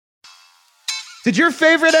Did your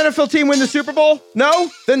favorite NFL team win the Super Bowl? No?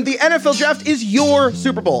 Then the NFL Draft is your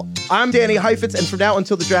Super Bowl. I'm Danny Heifetz, and from now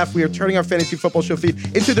until the draft, we are turning our fantasy football show feed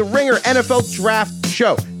into the Ringer NFL Draft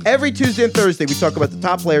Show. Every Tuesday and Thursday, we talk about the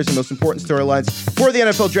top players and most important storylines for the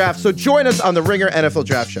NFL Draft. So join us on the Ringer NFL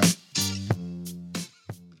Draft Show.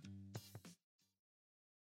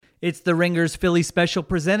 It's the Ringers Philly special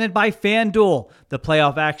presented by FanDuel. The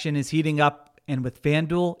playoff action is heating up. And with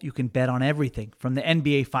FanDuel, you can bet on everything from the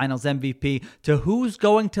NBA Finals MVP to who's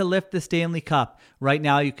going to lift the Stanley Cup. Right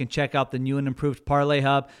now, you can check out the new and improved Parlay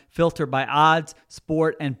Hub, filter by odds,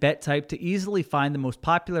 sport, and bet type to easily find the most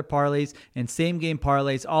popular parlays and same-game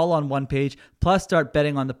parlays all on one page, plus start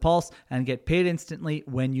betting on the pulse and get paid instantly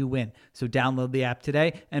when you win. So download the app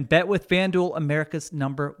today and bet with FanDuel, America's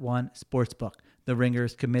 #1 sportsbook. The Ringer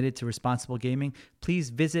is committed to responsible gaming. Please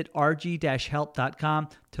visit rg-help.com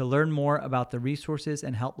to learn more about the resources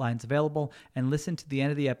and helplines available and listen to the end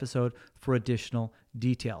of the episode for additional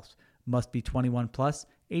details. Must be 21 plus,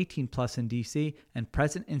 18 plus in DC, and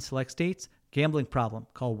present in select states. Gambling problem?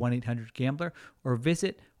 Call 1-800-GAMBLER or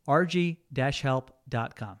visit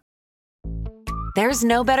rg-help.com. There's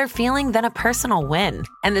no better feeling than a personal win,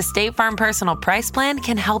 and the State Farm Personal Price Plan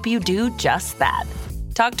can help you do just that.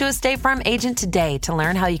 Talk to a State Farm agent today to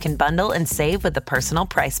learn how you can bundle and save with the Personal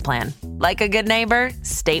Price Plan. Like a good neighbor,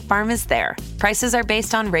 State Farm is there. Prices are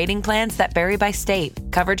based on rating plans that vary by state.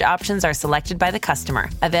 Coverage options are selected by the customer.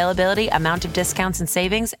 Availability, amount of discounts and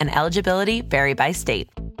savings, and eligibility vary by state.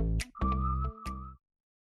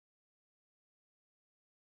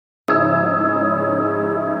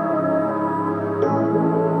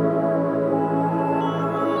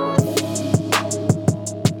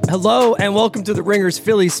 Hello and welcome to the Ringers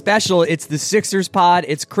Philly special. It's the Sixers pod.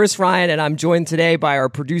 It's Chris Ryan, and I'm joined today by our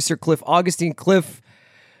producer, Cliff Augustine. Cliff,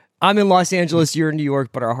 I'm in Los Angeles, you're in New York,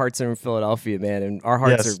 but our hearts are in Philadelphia, man, and our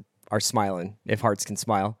hearts are smiling, if hearts can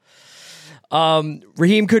smile.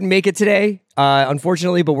 Raheem couldn't make it today,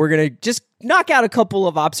 unfortunately, but we're going to just knock out a couple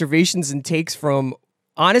of observations and takes from,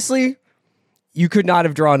 honestly, you could not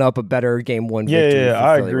have drawn up a better game one victory for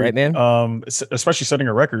I Philly, agree. right, man? Especially setting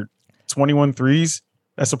a record, 21 threes.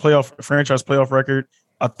 That's a franchise playoff record.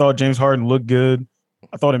 I thought James Harden looked good.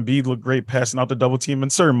 I thought Embiid looked great passing out the double team in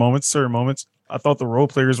certain moments. I thought the role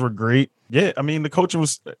players were great. Yeah, I mean, the coaching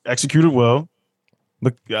was executed well.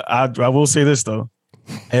 Look, I will say this, though.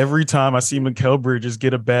 Every time I see Mikal Bridges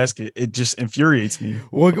get a basket, it just infuriates me.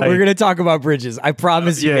 We're going to talk about Bridges. I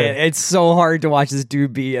promise you, man. It's so hard to watch this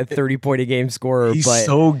dude be a 30-point-a-game scorer. He's but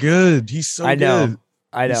so good. He's so good. I know.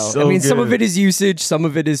 So I mean, some good. of it is usage. Some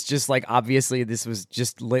of it is just like, obviously, this was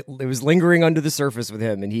just, it was lingering under the surface with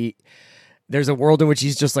him. And there's a world in which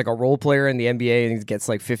he's just like a role player in the NBA and he gets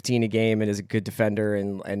like 15 a game and is a good defender.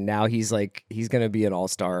 And now he's going to be an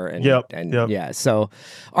all-star. And yeah. So,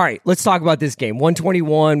 all right, let's talk about this game.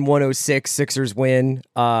 121-106, Sixers win.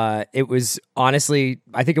 It was honestly,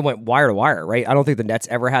 I think it went wire to wire, right? I don't think the Nets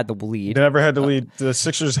ever had the lead. They never had the lead.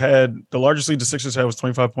 The largest lead the Sixers had was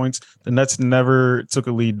 25 points. The Nets never took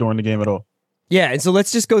a lead during the game at all. Yeah. And so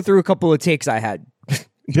let's just go through a couple of takes I had.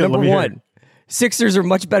 Number one. Sixers are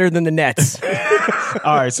much better than the Nets.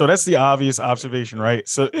 All right, so that's the obvious observation, right?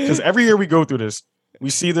 So because every year we go through this, we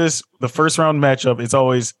see this, the first round matchup, it's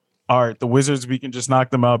always, all right, the Wizards, we can just knock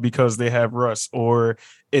them out because they have Russ, or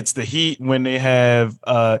it's the Heat when they have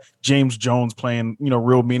James Jones playing,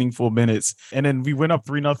 real meaningful minutes. And then we went up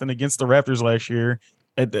 3-0 against the Raptors last year.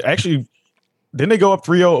 Actually, didn't they go up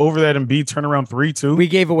 3-0 over that Embiid turnaround 3-2? We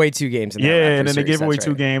gave away 2 games. In that Raptors and then they series, gave away that's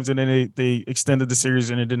 2 right. games, and then they extended the series,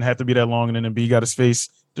 and it didn't have to be that long. And then Embiid got his face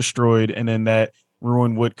destroyed, and then that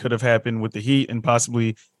ruined what could have happened with the Heat and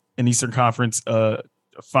possibly an Eastern Conference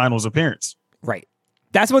Finals appearance. Right.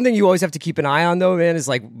 That's one thing you always have to keep an eye on, though, man, is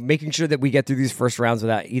like making sure that we get through these first rounds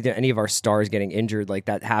without either any of our stars getting injured. Like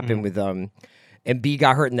that happened with Embiid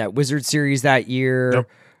got hurt in that Wizards series that year. Yep.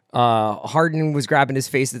 Harden was grabbing his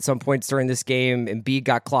face at some points during this game. Embiid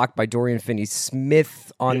got clocked by Dorian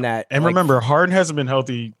Finney-Smith on that. And remember, Harden hasn't been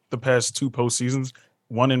healthy the past 2 postseasons,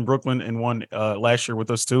 one in Brooklyn and one last year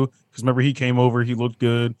with us too. Because remember, he came over, he looked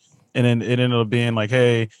good, and then it ended up being like,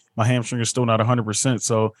 hey, my hamstring is still not 100%.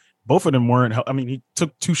 So both of them weren't. I mean, he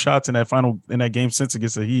took 2 shots in that game since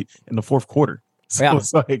against the Heat in the fourth quarter. So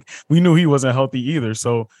it's like we knew he wasn't healthy either.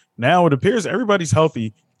 So now it appears everybody's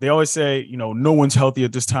healthy. They always say, no one's healthy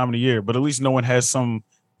at this time of the year, but at least no one has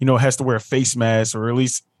has to wear a face mask, or at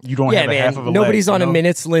least you don't have half of a Nobody's leg, on a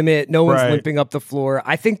minutes limit. No one's Right. limping up the floor.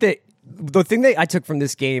 I think that the thing that I took from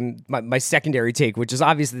this game, my secondary take, which is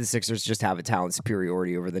obviously the Sixers just have a talent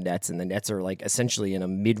superiority over the Nets, and the Nets are like essentially in a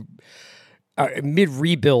mid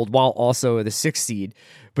rebuild while also the 6th seed.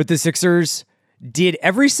 But the Sixers, did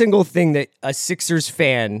every single thing that a Sixers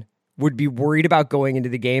fan would be worried about going into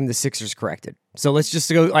the game, the Sixers corrected. So let's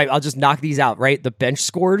just go, I'll just knock these out, right? The bench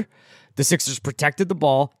scored, the Sixers protected the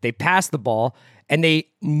ball, they passed the ball, and they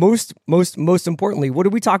most importantly, what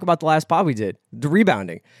did we talk about the last pod we did? The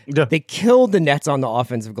rebounding. Yeah. They killed the Nets on the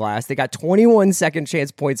offensive glass. They got 21 second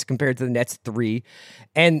chance points compared to the Nets 3.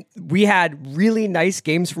 And we had really nice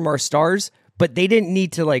games from our stars, but they didn't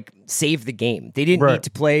need to like save the game. They didn't need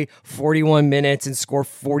to play 41 minutes and score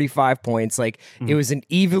 45 points. Like it was an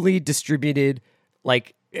evenly distributed,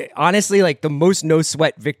 like honestly, like the most no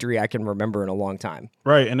sweat victory I can remember in a long time.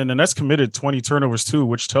 Right. And then the Nets committed 20 turnovers too,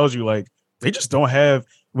 which tells you like they just don't have,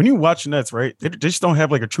 when you watch Nets, right, they just don't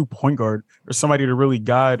have like a true point guard or somebody to really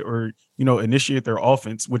guide or, you know, initiate their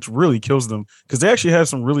offense, which really kills them because they actually have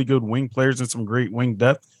some really good wing players and some great wing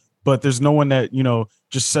depth. But there's no one that, you know,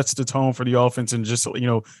 just sets the tone for the offense and just, you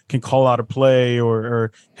know, can call out a play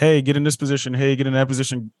or hey, get in this position. Hey, get in that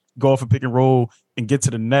position, go off a pick and roll and get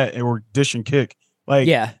to the net or dish and kick. Like,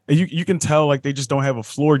 yeah, you can tell like they just don't have a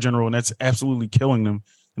floor general, and that's absolutely killing them.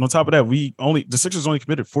 And on top of that, the Sixers only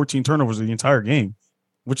committed 14 turnovers in the entire game,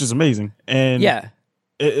 which is amazing. And yeah,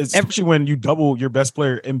 especially when you double your best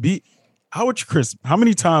player. Embiid, how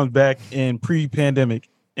many times back in pre-pandemic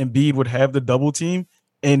Embiid would have the double team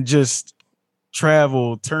and just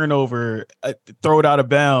travel, turnover, throw it out of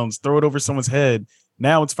bounds, throw it over someone's head.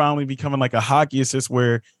 Now it's finally becoming like a hockey assist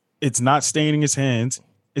where it's not staying in his hands.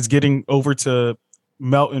 It's getting over to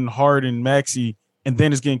Melton, Harden, Maxey, and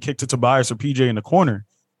then it's getting kicked to Tobias or PJ in the corner.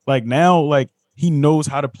 Like now, like he knows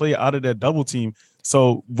how to play out of that double team.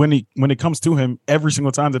 So when it comes to him, every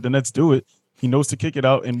single time that the Nets do it, he knows to kick it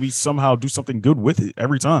out, and we somehow do something good with it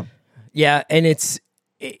every time. Yeah, and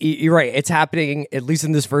you're right. It's happening, at least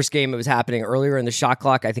in this first game, it was happening earlier in the shot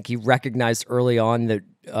clock. I think he recognized early on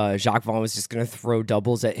that Jacques Vaughn was just going to throw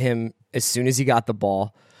doubles at him as soon as he got the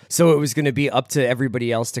ball. So it was going to be up to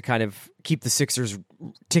everybody else to kind of keep the Sixers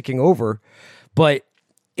ticking over. But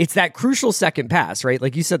it's that crucial second pass, right?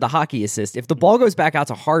 Like you said, the hockey assist. If the ball goes back out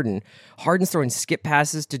to Harden's throwing skip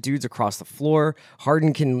passes to dudes across the floor.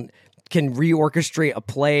 Harden can reorchestrate a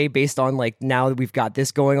play based on like, now that we've got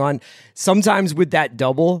this going on. Sometimes with that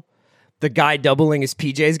double, the guy doubling is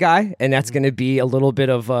PJ's guy, and that's going to be a little bit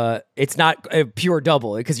of it's not a pure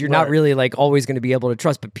double because you're not really like always going to be able to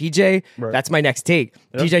trust. But PJ, that's my next take.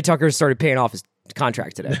 Yep. PJ Tucker started paying off his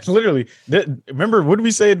contract today. Literally. Remember, what did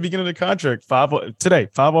we say at the beginning of the contract? 5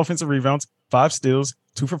 offensive rebounds, 5 steals,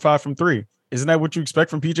 2 for 5 from 3. Isn't that what you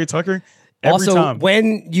expect from PJ Tucker? Every time.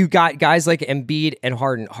 When you got guys like Embiid and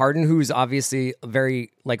Harden, who's obviously a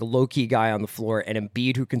very like low-key guy on the floor, and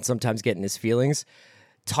Embiid who can sometimes get in his feelings,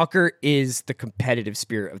 Tucker is the competitive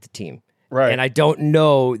spirit of the team. Right. And I don't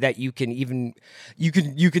know that you can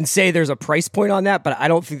say there's a price point on that, but I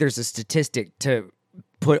don't think there's a statistic to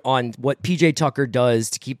put on what PJ Tucker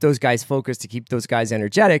does to keep those guys focused, to keep those guys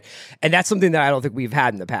energetic. And that's something that I don't think we've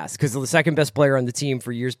had in the past, because the second best player on the team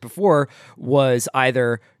for years before was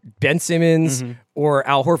either Ben Simmons or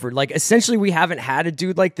Al Horford. Like essentially we haven't had a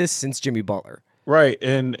dude like this since Jimmy Butler. Right.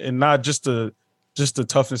 And not just the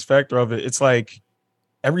toughness factor of it. It's like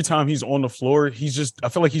every time he's on the floor, I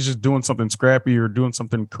feel like he's just doing something scrappy or doing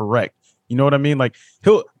something correct. You know what I mean? Like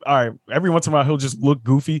every once in a while he'll just look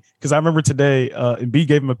goofy. Because I remember today, Embiid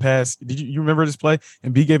gave him a pass. You remember this play?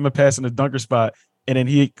 Embiid gave him a pass in the dunker spot, and then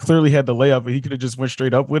he clearly had the layup, but he could have just went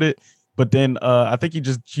straight up with it. But then I think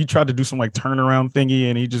he tried to do some like turnaround thingy,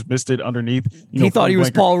 and he just missed it underneath. He thought he was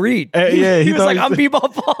Paul Reed. Yeah, he was like, I'm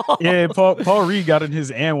B-ball Paul. Yeah, Paul Reed got in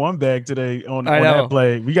his and one bag today on that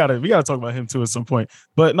play. We gotta talk about him too at some point.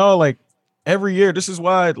 But no, like every year, this is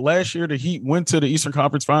why last year the Heat went to the Eastern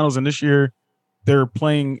Conference Finals, and this year they're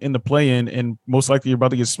playing in the play-in, and most likely you're about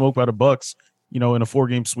to get smoked by the Bucks, in a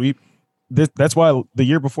 4-game sweep. That's why the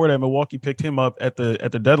year before that, Milwaukee picked him up at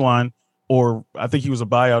the deadline, or I think he was a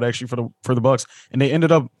buyout actually for the Bucks, and they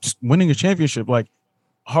ended up just winning a championship. Like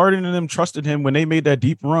Harden and them trusted him when they made that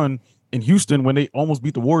deep run in Houston when they almost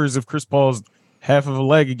beat the Warriors. If Chris Paul's half of a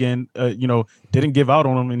leg again, didn't give out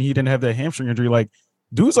on him and he didn't have that hamstring injury. Like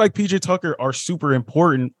dudes like PJ Tucker are super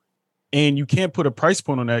important, and you can't put a price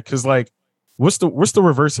point on that because like what's the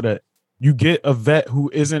reverse of that? You get a vet who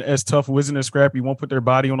isn't as tough, who isn't as scrappy, won't put their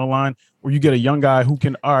body on the line, or you get a young guy who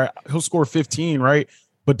can, all right, he'll score 15, right?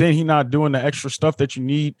 But then he's not doing the extra stuff that you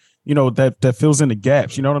need, that fills in the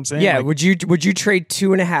gaps. You know what I'm saying? Yeah. Like, would you trade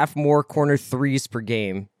 2.5 more corner threes per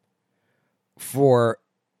game for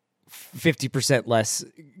 50% less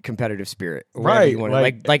competitive spirit, or whatever Right, you want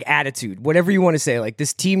to like attitude, whatever you want to say. Like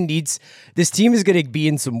this team is going to be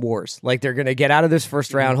in some wars. Like they're going to get out of this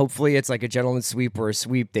first round. Hopefully it's like a gentleman's sweep or a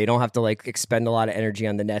sweep. They don't have to like expend a lot of energy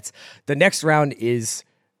on the Nets. The next round is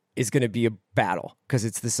going to be a battle because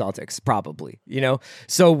it's the Celtics, probably, you know?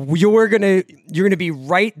 So you're going to be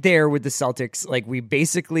right there with the Celtics. Like we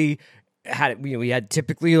basically we had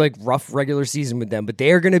typically like rough regular season with them, but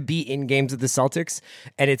they are going to be in games with the Celtics,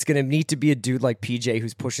 and it's going to need to be a dude like PJ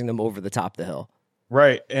who's pushing them over the top of the hill.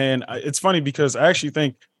 Right. And it's funny because I actually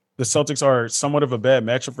think the Celtics are somewhat of a bad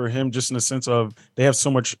matchup for him, just in the sense of they have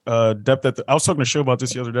so much depth I was talking to Show about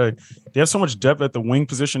this the other day. They have so much depth at the wing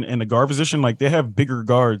position and the guard position. Like they have bigger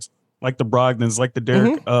guards like the Brogdons, like the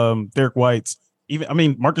Derek Whites. Even, I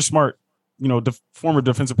mean, Marcus Smart, you know, the former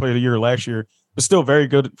defensive player of the year last year, but still very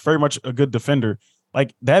good, very much a good defender.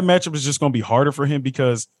 Like that matchup is just going to be harder for him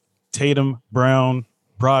because Tatum, Brown,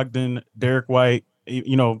 Brogdon, Derek White,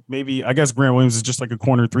 you know, maybe I guess Grant Williams is just like a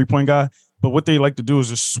corner 3-point guy. But what they like to do is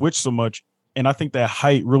just switch so much. And I think that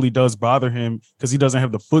height really does bother him because he doesn't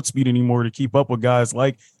have the foot speed anymore to keep up with guys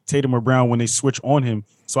like Tatum or Brown when they switch on him.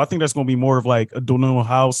 So I think that's going to be more of like a Donnell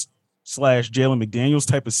House / Jalen McDaniels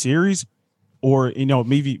type of series. Or, you know,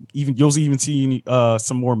 maybe even you'll even see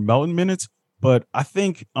some more Melton minutes. But I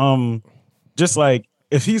think just like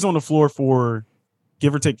if he's on the floor for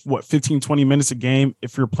give or take, 15, 20 minutes a game,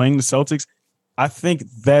 if you're playing the Celtics, I think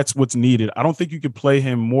that's what's needed. I don't think you could play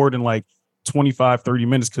him more than like 25, 30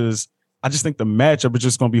 minutes because I just think the matchup is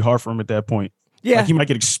just going to be hard for him at that point. Yeah. Like he might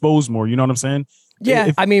get exposed more. You know what I'm saying?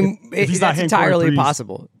 Yeah. If that's entirely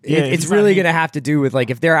possible. It's really going to have to do with like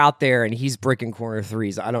if they're out there and he's bricking corner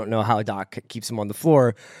threes. I don't know how Doc keeps him on the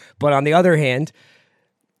floor. But on the other hand,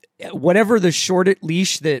 whatever the short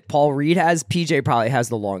leash that Paul Reed has, PJ probably has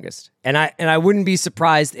the longest. And I wouldn't be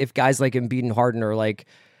surprised if guys like Embiid and Harden are like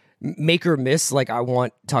make or miss. Like I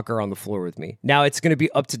want Tucker on the floor with me. Now it's going to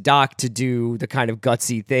be up to Doc to do the kind of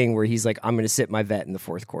gutsy thing where he's like, I'm going to sit my vet in the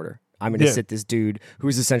fourth quarter. I'm going to sit this dude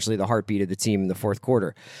who's essentially the heartbeat of the team in the fourth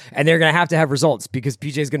quarter. And they're going to have results because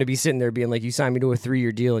PJ's going to be sitting there being like, you signed me to a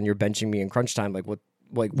 3-year deal and you're benching me in crunch time. Like what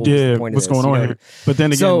was the point what's of this? Going on here? But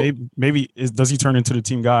then again, does he turn into the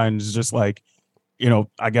team guy and is just like, you know,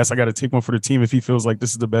 I guess I got to take one for the team if he feels like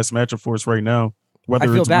this is the best matchup for us right now. Whether I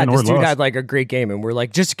feel it's bad. Win or this dude loss. had like a great game, and we're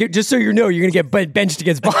like, just so you know, you're gonna get benched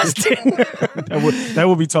against Boston. that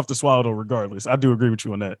would be tough to swallow, though. Regardless, I do agree with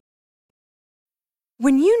you on that.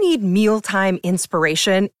 When you need mealtime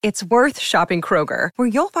inspiration, it's worth shopping Kroger, where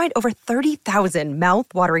you'll find over 30,000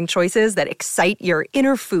 mouth-watering choices that excite your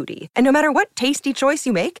inner foodie. And no matter what tasty choice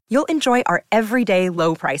you make, you'll enjoy our everyday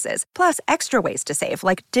low prices, plus extra ways to save,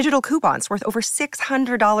 like digital coupons worth over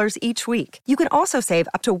 $600 each week. You can also save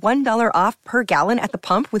up to $1 off per gallon at the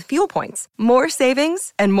pump with fuel points. More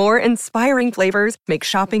savings and more inspiring flavors make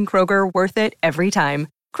shopping Kroger worth it every time.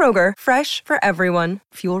 Kroger, fresh for everyone.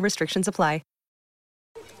 Fuel restrictions apply.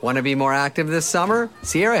 Want to be more active this summer?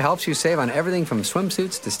 Sierra helps you save on everything from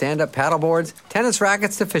swimsuits to stand-up paddleboards, tennis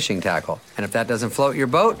rackets to fishing tackle. And if that doesn't float your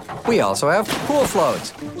boat, we also have pool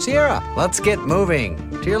floats. Sierra, let's get moving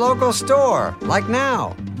to your local store, like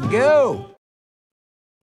now. Go!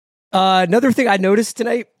 Another thing I noticed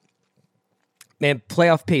tonight, man,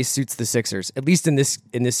 playoff pace suits the Sixers, at least in this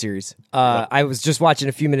series. I was just watching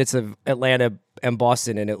a few minutes of Atlanta and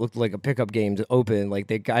Boston, and it looked like a pickup game to open. Like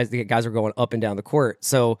the guys are going up and down the court.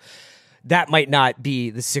 So that might not be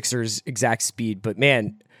the Sixers' exact speed, but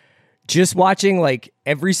man, just watching like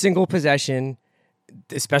every single possession,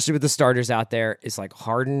 especially with the starters out there, is like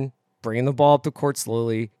Harden bringing the ball up the court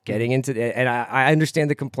slowly, getting into it. And I understand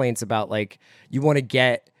the complaints about like you want to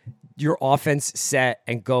get your offense set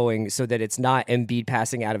and going so that it's not Embiid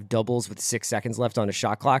passing out of doubles with 6 seconds left on a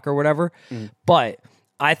shot clock or whatever. But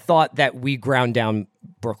I thought that we ground down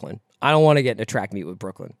Brooklyn. I don't want to get in a track meet with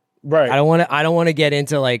Brooklyn. Right. I don't want to get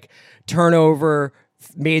into like turnover,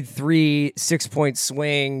 made 3, 6-point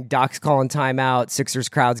swing, Doc's calling timeout, Sixers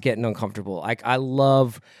crowd's getting uncomfortable. Like I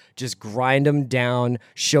love just grind them down,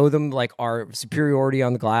 show them like our superiority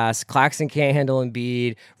on the glass. Claxton can't handle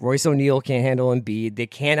Embiid. Royce O'Neal can't handle Embiid. They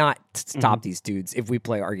cannot stop these dudes if we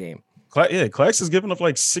play our game. Clax is giving up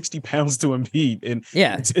like 60 pounds to Embiid, and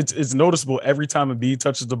it's noticeable every time Embiid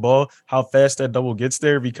touches the ball how fast that double gets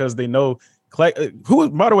there because they know. By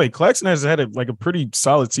the way, Claxton has had a pretty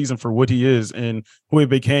solid season for what he is and who he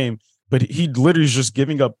became, but he literally is just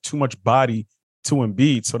giving up too much body to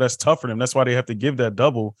Embiid, so that's tough for them. That's why they have to give that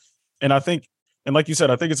double. And I think, and like you said,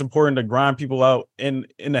 I think it's important to grind people out in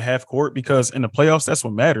the half court because in the playoffs, that's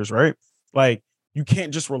what matters, right? Like you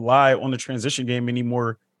can't just rely on the transition game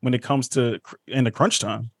anymore when it comes to in the crunch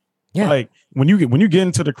time. Yeah. Like when you get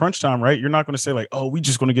into the crunch time, right? You're not going to say like, oh, we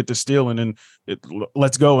just going to get this steal and then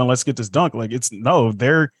let's go and let's get this dunk. Like it's no,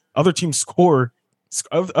 other teams score,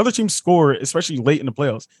 especially late in the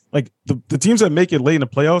playoffs. Like the teams that make it late in the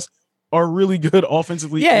playoffs are really good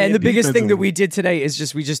offensively. Yeah, and the biggest thing that we did today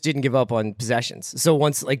is we just didn't give up on possessions. So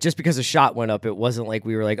once, like, just because a shot went up, it wasn't like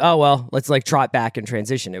we were like, oh, well, let's like trot back and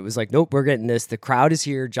transition. It was like, nope, we're getting this. The crowd is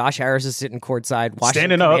here. Josh Harris is sitting courtside.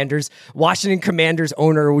 Washington Commanders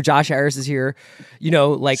owner Josh Harris is here. You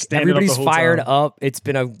know, like everybody's fired up. It's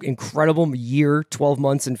been an incredible year, 12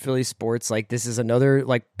 months in Philly sports. Like this is another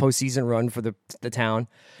like postseason run for the town.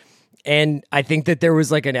 And I think that there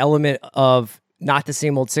was like an element of not the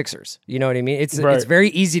same old Sixers. You know what I mean? It's very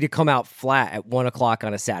easy to come out flat at 1 o'clock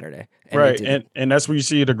on a Saturday. Right. And that's where you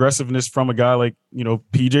see the aggressiveness from a guy like, you know,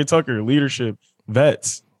 PJ Tucker, leadership,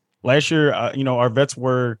 vets. Last year, our vets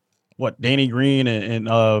were Danny Green and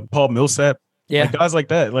Paul Millsap. Yeah. Like, guys like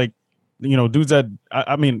that. Like, you know, dudes that,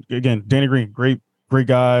 I mean, again, Danny Green, great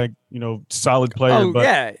guy, you know, solid player. Oh, but,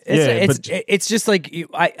 yeah. It's just like,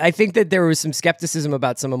 I think that there was some skepticism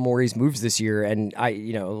about some of Morey's moves this year. And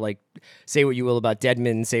say what you will about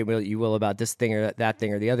Dedmon, say what you will about this thing or that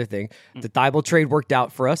thing or the other thing. The Thibault trade worked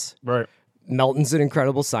out for us. Right. Melton's an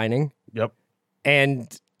incredible signing. Yep. And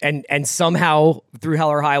somehow through hell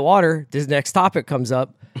or high water, this next topic comes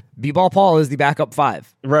up. B-Ball Paul is the backup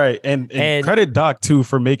 5. Right. And credit Doc too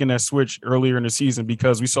for making that switch earlier in the season,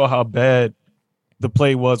 because we saw how bad the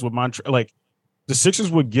play was with Montrezl. Like the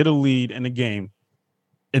Sixers would get a lead in the game,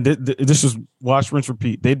 and this is watch, rinse,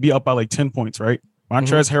 repeat. They'd be up by like 10 points, right?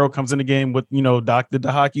 Montrezl Harrell comes in the game with, you know, Doc did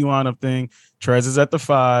the hockey lineup thing. Trez is at the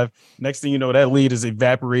 5. Next thing you know, that lead is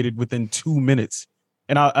evaporated within 2 minutes.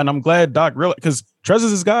 And I'm glad Doc realized, because Trez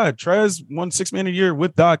is his guy. Trez won 6 Man a year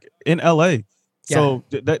with Doc in LA. So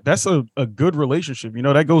that's a good relationship. You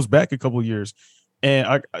know, that goes back a couple of years. And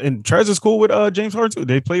Trez is cool with James Harden too.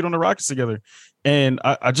 They played on the Rockets together. And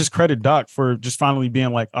I just credit Doc for just finally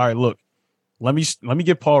being like, all right, look, let me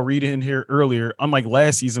get Paul Reed in here earlier. Unlike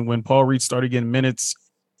last season when Paul Reed started getting minutes,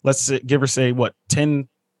 let's give or say 10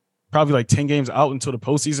 games out until the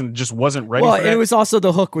postseason, it just wasn't ready. Well, for that. And it was also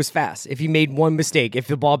the hook was fast. If he made one mistake, if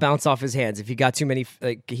the ball bounced off his hands, if he got too many,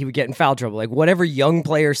 like he would get in foul trouble, like whatever young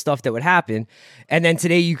player stuff that would happen. And then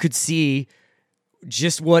today you could see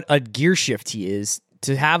just what a gear shift he is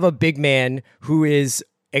to have a big man who is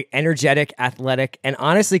energetic, athletic, and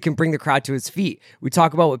honestly can bring the crowd to his feet. We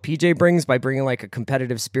talk about what PJ brings by bringing like a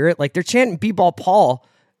competitive spirit. Like they're chanting B-Ball Paul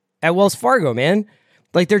at Wells Fargo, man.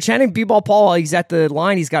 Like they're chanting B-Ball Paul while he's at the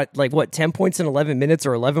line. He's got 10 points in 11 minutes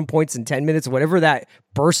or 11 points in 10 minutes, whatever that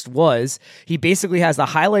burst was. He basically has the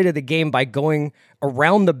highlight of the game by going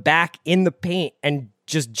around the back in the paint and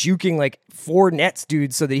just juking like 4 Nets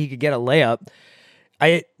dudes so that he could get a layup.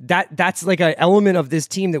 That's like an element of this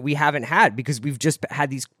team that we haven't had because we've just had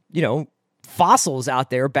these, you know, fossils out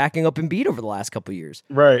there backing up Embiid over the last couple of years.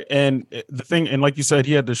 Right. And the thing, and like you said,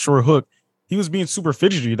 he had the short hook. He was being super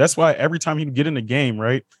fidgety. That's why every time he'd get in the game,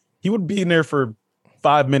 right, he would be in there for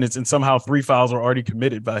 5 minutes and somehow 3 fouls are already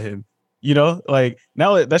committed by him. You know, like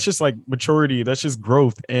now that's just like maturity. That's just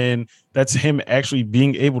growth. And that's him actually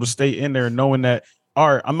being able to stay in there and knowing that,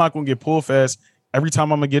 all right, I'm not going to get pulled fast. Every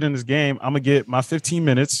time I'm going to get in this game, I'm going to get my 15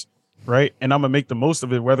 minutes, right? And I'm going to make the most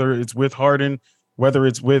of it, whether it's with Harden, whether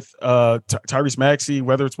it's with Tyrese Maxey,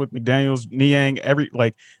 whether it's with McDaniels, Niang,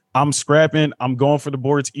 I'm scrapping. I'm going for the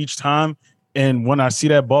boards each time. And when I see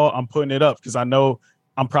that ball, I'm putting it up because I know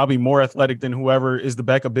I'm probably more athletic than whoever is the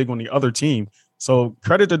backup big on the other team. So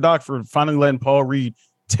credit to Doc for finally letting Paul Reed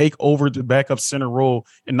take over the backup center role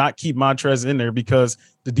and not keep Montrezl in there because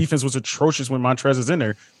the defense was atrocious when Montrezl is in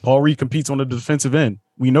there. Paul Reed competes on the defensive end.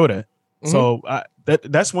 We know that. Mm-hmm. So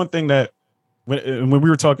that's one thing that when we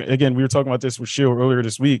were talking about this with Shield earlier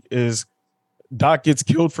this week is Doc gets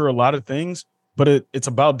killed for a lot of things, but it's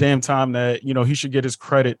about damn time that, you know, he should get his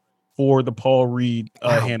credit for the Paul Reed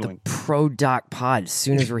handling. The pro Doc pod as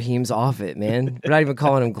soon as Raheem's off it, man. We're not even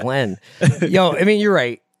calling him Glenn. Yo, I mean, you're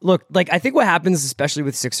right. Look, like I think what happens, especially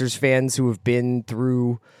with Sixers fans who have been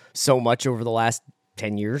through so much over the last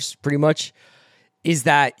 10 years, pretty much, is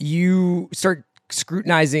that you start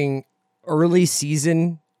scrutinizing early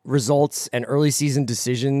season results and early season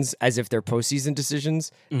decisions as if they're postseason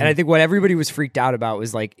decisions. Mm-hmm. And I think what everybody was freaked out about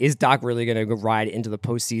was like, is Doc really going to go ride into the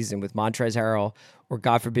postseason with Montrezl Harrell or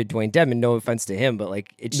God forbid Dwayne Dedmon? No offense to him, but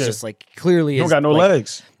like it's just like clearly he's got no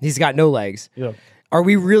legs. He's got no legs. Yeah. Are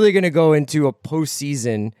we really going to go into a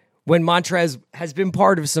postseason when Montrezl has been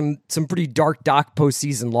part of some pretty dark Doc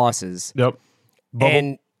postseason losses? Yep.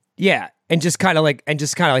 And Yeah, and just kind of like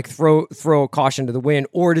throw a caution to the wind,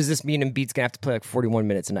 or does this mean Embiid's gonna have to play like 41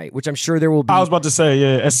 minutes a night? Which I'm sure there will be. I was about to say,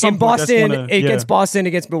 yeah, at some in point, Boston against Boston,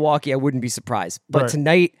 against Milwaukee, I wouldn't be surprised. But Right.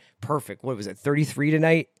 tonight, perfect. What was it, 33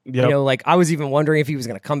 tonight? Yep. You know, like I was even wondering if he was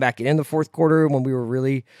gonna come back in the fourth quarter when we were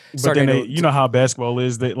really But starting then to. you know how basketball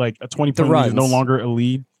is, that like a 20-point lead is no runs. longer a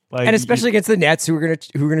lead. Like, and especially against the Nets, who are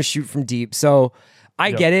gonna shoot from deep. So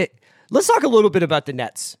I get it. Let's talk a little bit about the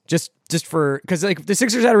Nets, just for because like the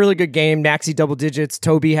Sixers had a really good game. Maxey double digits.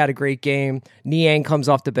 Toby had a great game. Niang comes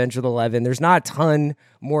off the bench with 11. There's not a ton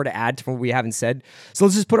more to add to what we haven't said. So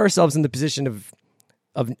let's just put ourselves in the position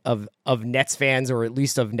of Nets fans, or at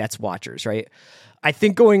least of Nets watchers, right? I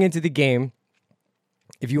think going into the game,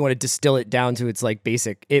 if you want to distill it down to its like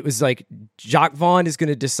basic, it was like Jacques Vaughn is going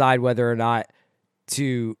to decide whether or not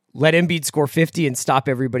to let Embiid score 50 and stop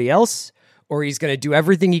everybody else, or he's going to do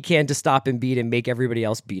everything he can to stop Embiid and make everybody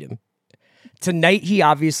else beat him. Tonight, he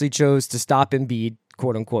obviously chose to stop Embiid,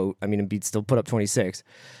 quote unquote. I mean, Embiid still put up 26,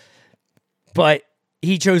 but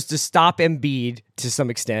he chose to stop Embiid to some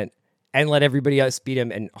extent and let everybody else beat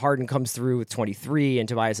him. And Harden comes through with 23 and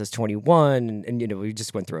Tobias has 21. And you know, we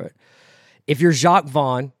just went through it. If you're Jacques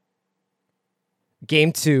Vaughn,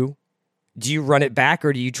 game 2, do you run it back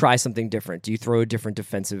or do you try something different? Do you throw a different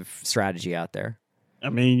defensive strategy out there? I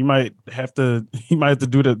mean, you might have to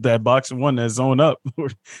do that box and one, that zone up. Or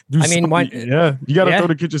do you got to throw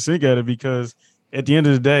the kitchen sink at it, because at the end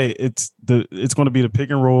of the day, it's going to be the pick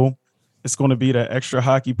and roll. It's going to be that extra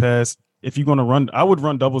hockey pass. If you're going to run, I would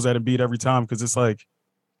run doubles at Embiid every time, because it's like,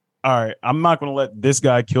 all right, I'm not going to let this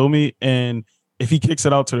guy kill me. And if he kicks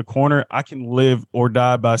it out to the corner, I can live or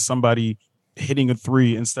die by somebody hitting a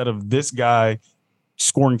 3 instead of this guy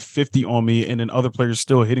scoring 50 on me and then other players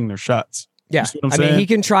still hitting their shots. Yeah, I mean, he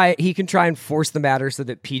can try and force the matter so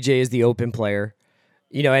that PJ is the open player,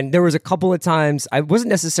 you know. And there was a couple of times I wasn't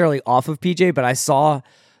necessarily off of PJ, but I saw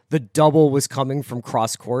the double was coming from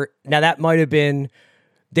cross court. Now that might have been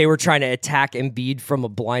they were trying to attack Embiid from a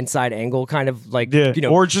blindside angle, kind of like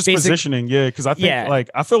or just positioning. Yeah, because I think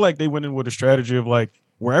I feel like they went in with a strategy of like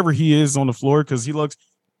wherever he is on the floor, because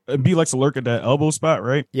Embiid likes to lurk at that elbow spot,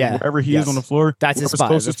 right? Yeah. Wherever he is on the floor. That's his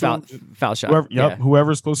spot. It's foul shot.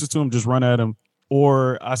 Whoever's closest to him, just run at him.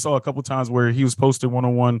 Or I saw a couple times where he was posted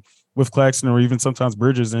one-on-one with Claxton, or even sometimes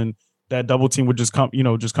Bridges, and that double team would just come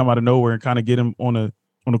out of nowhere and kind of get him on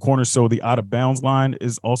a corner. So the out of bounds line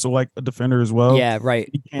is also like a defender as well. Yeah,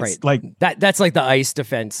 right. Like that's like the ice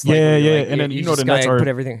defense. Yeah. And then the Nets are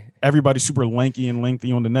everything. Everybody's super lanky and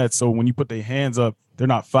lengthy on the net. So when you put their hands up, they're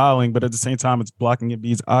not fouling, but at the same time, it's blocking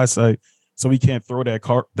Embiid's eyesight, so he can't throw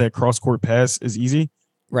that cross court pass as easy.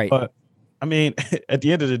 Right. But I mean, at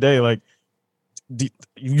the end of the day, like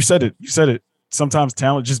you said it. Sometimes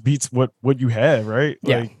talent just beats what you have, right?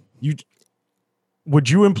 Yeah. Like would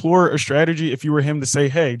you implore a strategy if you were him to say,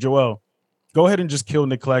 "Hey, Joel, go ahead and just kill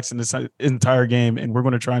Nick Claxton this entire game, and we're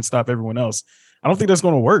going to try and stop everyone else"? I don't think that's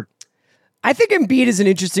going to work. I think Embiid is an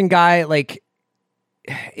interesting guy. Like,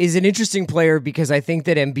 is an interesting player because I think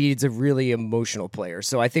that Embiid's a really emotional player.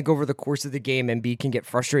 So I think over the course of the game, Embiid can get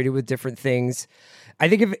frustrated with different things. I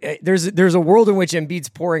think if there's a world in which Embiid's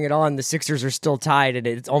pouring it on, the Sixers are still tied, and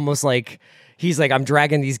it's almost like he's like, I'm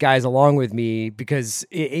dragging these guys along with me because,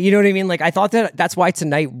 you know what I mean? Like, I thought that's why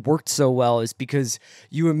tonight worked so well, is because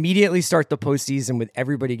you immediately start the postseason with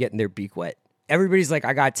everybody getting their beak wet. Everybody's like,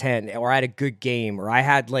 I got 10, or I had a good game, or I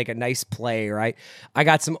had like a nice play, or I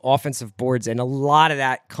got some offensive boards. And a lot of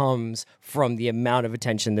that comes from the amount of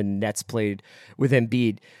attention the Nets played with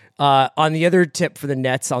Embiid. On the other tip for the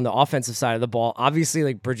Nets on the offensive side of the ball, obviously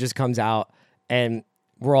like Bridges comes out, and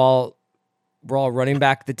we're all running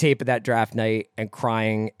back the tape of that draft night and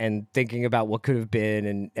crying and thinking about what could have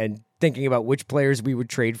been and thinking about which players we would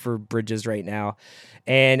trade for Bridges right now.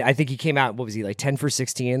 And I think he came out, what was he, like 10 for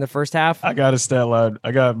 16 in the first half? I got a stat line.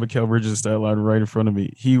 I got Mikal Bridges' stat line right in front of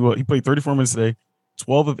me. He played 34 minutes today,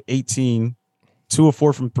 12 of 18, 2 of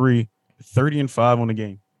 4 from 3, 30 and 5 on the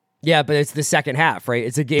game. Yeah, but it's the second half, right?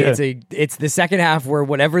 It's a game. Yeah. It's the second half where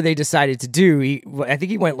whatever they decided to do, I think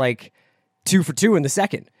he went like 2 for 2 in the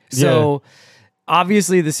second. So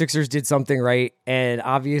obviously the Sixers did something right, and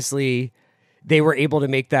obviously they were able to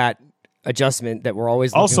make that adjustment that we're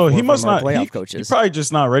always looking for he must from our not playoff coaches. He's probably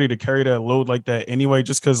just not ready to carry that load like that anyway,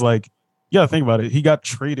 just because like think about it, he got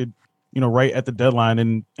traded right at the deadline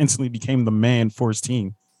and instantly became the man for his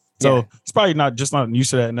team, so he's probably not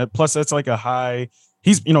used to that. And plus that's like a high,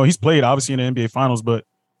 he's played obviously in the NBA finals, but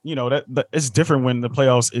that it's different when the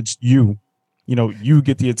playoffs it's you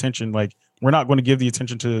get the attention. Like, we're not going to give the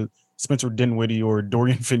attention to Spencer Dinwiddie or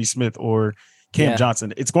Dorian Finney-Smith or Cam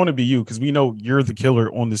Johnson. It's going to be you, because we know you're the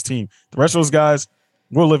killer on this team. The rest of those guys,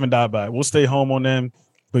 we'll live and die by it. We'll stay home on them.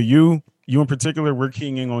 But you in particular, we're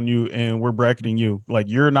keying on you and we're bracketing you. Like,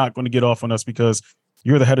 you're not going to get off on us because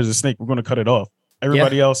you're the head of the snake. We're going to cut it off.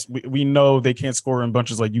 Everybody else, we know they can't score in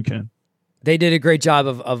bunches like you can. They did a great job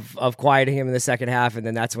of quieting him in the second half, and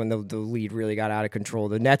then that's when the lead really got out of control.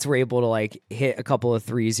 The Nets were able to like hit a couple of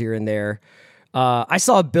threes here and there. I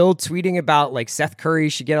saw Bill tweeting about like Seth Curry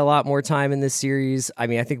should get a lot more time in this series. I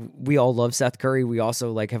mean, I think we all love Seth Curry. We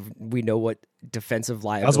also like we know what defensive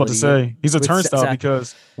liability. I was about to say he's a turnstile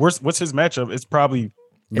because what's his matchup? It's probably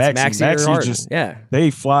Maxey. Maxey just they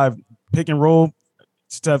fly pick and roll.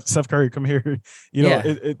 Steph Curry, come here. You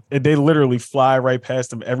know, they literally fly right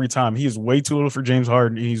past him every time. He is way too little for James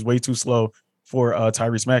Harden. He's way too slow for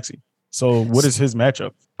Tyrese Maxey. So what is his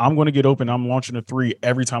matchup? I'm going to get open. I'm launching a three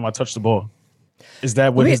every time I touch the ball. Is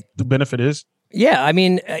that what the benefit is? Yeah, I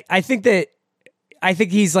mean, I think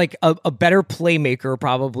he's like a better playmaker,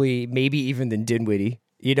 probably, maybe even than Dinwiddie.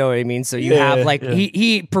 You know what I mean? So you have like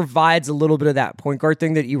he provides a little bit of that point guard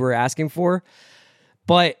thing that you were asking for,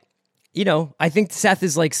 but. You know, I think Seth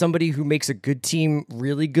is like somebody who makes a good team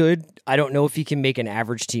really good. I don't know if he can make an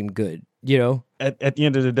average team good, you know? At the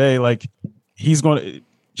end of the day, like he's going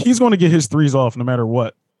to get his threes off no matter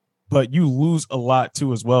what. But you lose a lot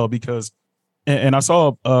too as well because and I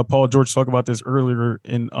saw Paul George talk about this earlier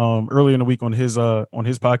in the week on his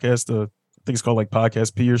podcast, I think it's called like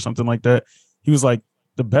Podcast P or something like that. He was like,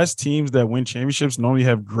 the best teams that win championships normally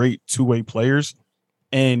have great two-way players.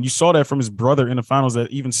 And you saw that from his brother in the finals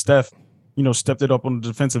that even Steph, you know, stepped it up on the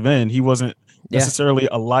defensive end. He wasn't necessarily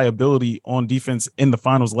a liability on defense in the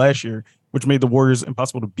finals last year, which made the Warriors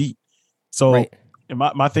impossible to beat. So and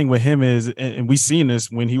my thing with him is, and we've seen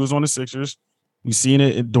this when he was on the Sixers, we've seen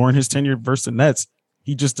it during his tenure versus the Nets,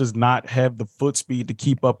 he just does not have the foot speed to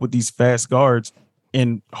keep up with these fast guards.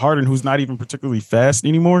 And Harden, who's not even particularly fast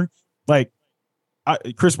anymore, like,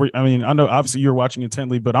 Chris, I mean, I know obviously you're watching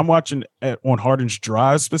intently, but I'm watching on Harden's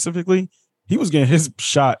drives specifically. He was getting his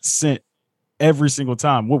shot sent every single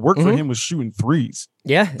time. What worked for him was shooting threes.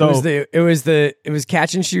 Yeah, so, it was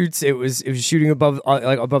catch and shoots. It was shooting above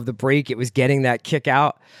the break. It was getting that kick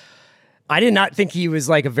out. I did not think he was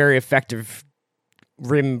like a very effective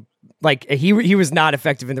rim. Like he was not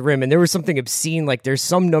effective in the rim, and there was something obscene. Like there's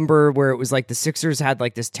some number where it was like the Sixers had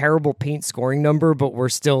like this terrible paint scoring number, but were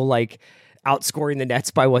still like outscoring the Nets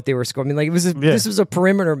by what they were scoring. I mean, like this was a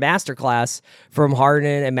perimeter masterclass from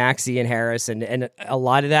Harden and Maxey and Harris, and a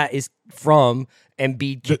lot of that is from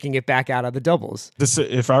Embiid kicking it back out of the doubles.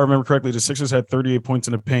 If I remember correctly, the Sixers had 38 points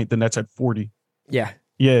in the paint, the Nets had 40. Yeah.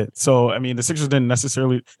 So, I mean, the Sixers didn't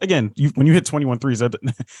necessarily, again, when you hit 21 threes,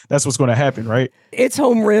 that's what's going to happen, right? It's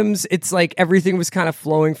home rims. It's like everything was kind of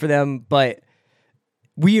flowing for them, but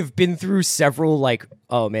we have been through several, like,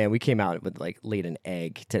 oh man, we came out with like laid an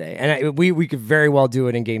egg today. And we could very well do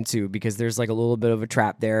it in game 2 because there's like a little bit of a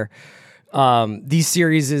trap there. These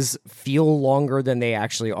series feel longer than they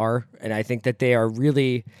actually are. And I think that they are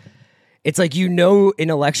really, it's like, you know,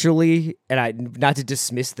 intellectually, and not to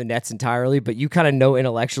dismiss the Nets entirely, but you kind of know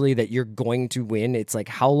intellectually that you're going to win. It's like,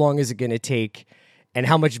 how long is it going to take and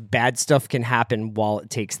how much bad stuff can happen while it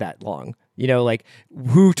takes that long? You know, like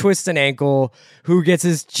who twists an ankle, who gets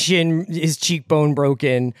his cheekbone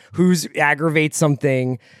broken, who's aggravates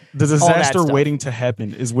something. The disaster waiting to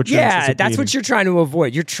happen is what you're anticipating. That's what you're trying to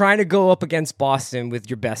avoid. You're trying to go up against Boston with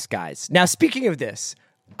your best guys. Now, speaking of this,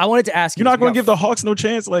 I wanted to ask you. You're not going to give the Hawks no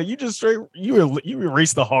chance. Like you just you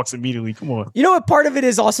erase the Hawks immediately. Come on. You know what? Part of it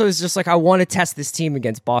is also just like I want to test this team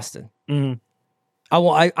against Boston. Mm-hmm.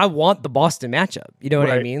 I want the Boston matchup. You know what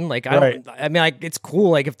I mean? Like it's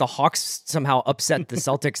cool. Like if the Hawks somehow upset the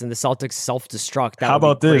Celtics and the Celtics self-destruct. How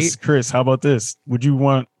about this, Chris? How about this? Would you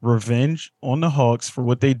want revenge on the Hawks for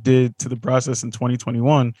what they did to the process in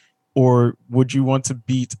 2021, or would you want to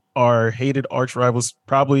beat our hated arch rivals,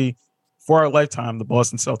 probably for our lifetime, the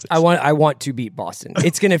Boston Celtics? I want to beat Boston.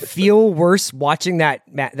 It's gonna feel worse watching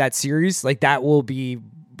that series. Like that will be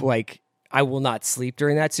like I will not sleep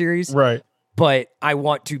during that series. Right. But I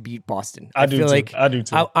want to beat Boston. I do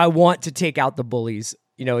too. I want to take out the bullies.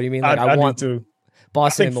 You know what I mean? Like I want to.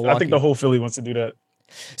 Boston and Milwaukee. I think the whole Philly wants to do that.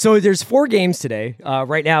 So there's 4 games today.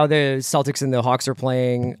 Right now, the Celtics and the Hawks are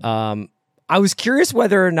playing. I was curious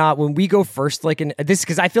whether or not when we go first, like in this,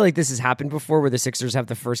 because I feel like this has happened before, where the Sixers have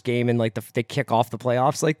the first game and like they kick off the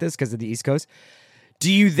playoffs like this because of the East Coast.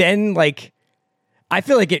 Do you then like? I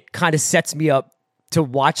feel like it kind of sets me up to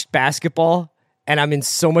watch basketball. And I'm in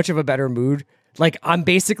so much of a better mood. Like, I'm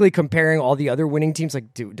basically comparing all the other winning teams. Like,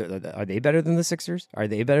 are they better than the Sixers? Are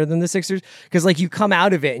they better than the Sixers? Because, like, you come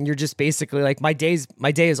out of it and you're just basically like, my day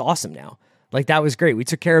is awesome now. Like, that was great. We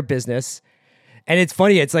took care of business. And it's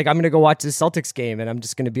funny. It's like I'm going to go watch the Celtics game, and I'm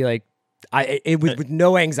just going to be like, with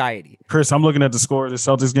no anxiety. Chris, I'm looking at the score of the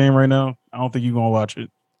Celtics game right now. I don't think you're gonna watch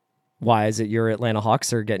it. Why is it your Atlanta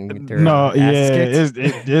Hawks are getting their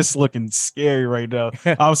it's looking scary right now.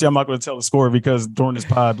 Obviously, I'm not going to tell the score because during this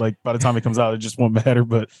pod, like by the time it comes out, it just won't matter.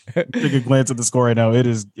 But take a glance at the score right now. It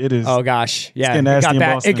is. Oh gosh, yeah,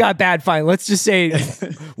 it got bad. Fine, let's just say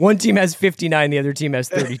one team has 59, the other team has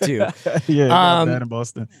 32. Yeah, it got bad in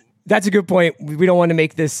Boston. That's a good point. We don't want to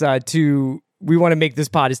make this We want to make this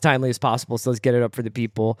pod as timely as possible, so let's get it up for the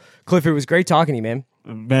people. Cliff, it was great talking to you, man.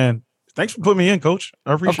 Man. Thanks for putting me in, Coach.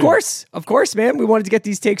 I appreciate it. Of course, man. We wanted to get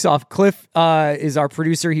these takes off. Cliff is our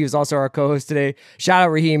producer. He was also our co-host today. Shout out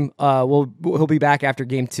Raheem. He'll be back after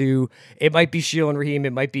game 2. It might be Sheil and Raheem.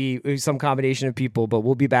 It might be some combination of people, but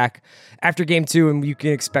we'll be back after game 2, and you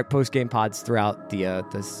can expect post-game pods throughout the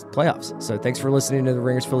playoffs. So thanks for listening to the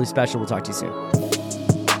Ringers Philly special. We'll talk to you soon.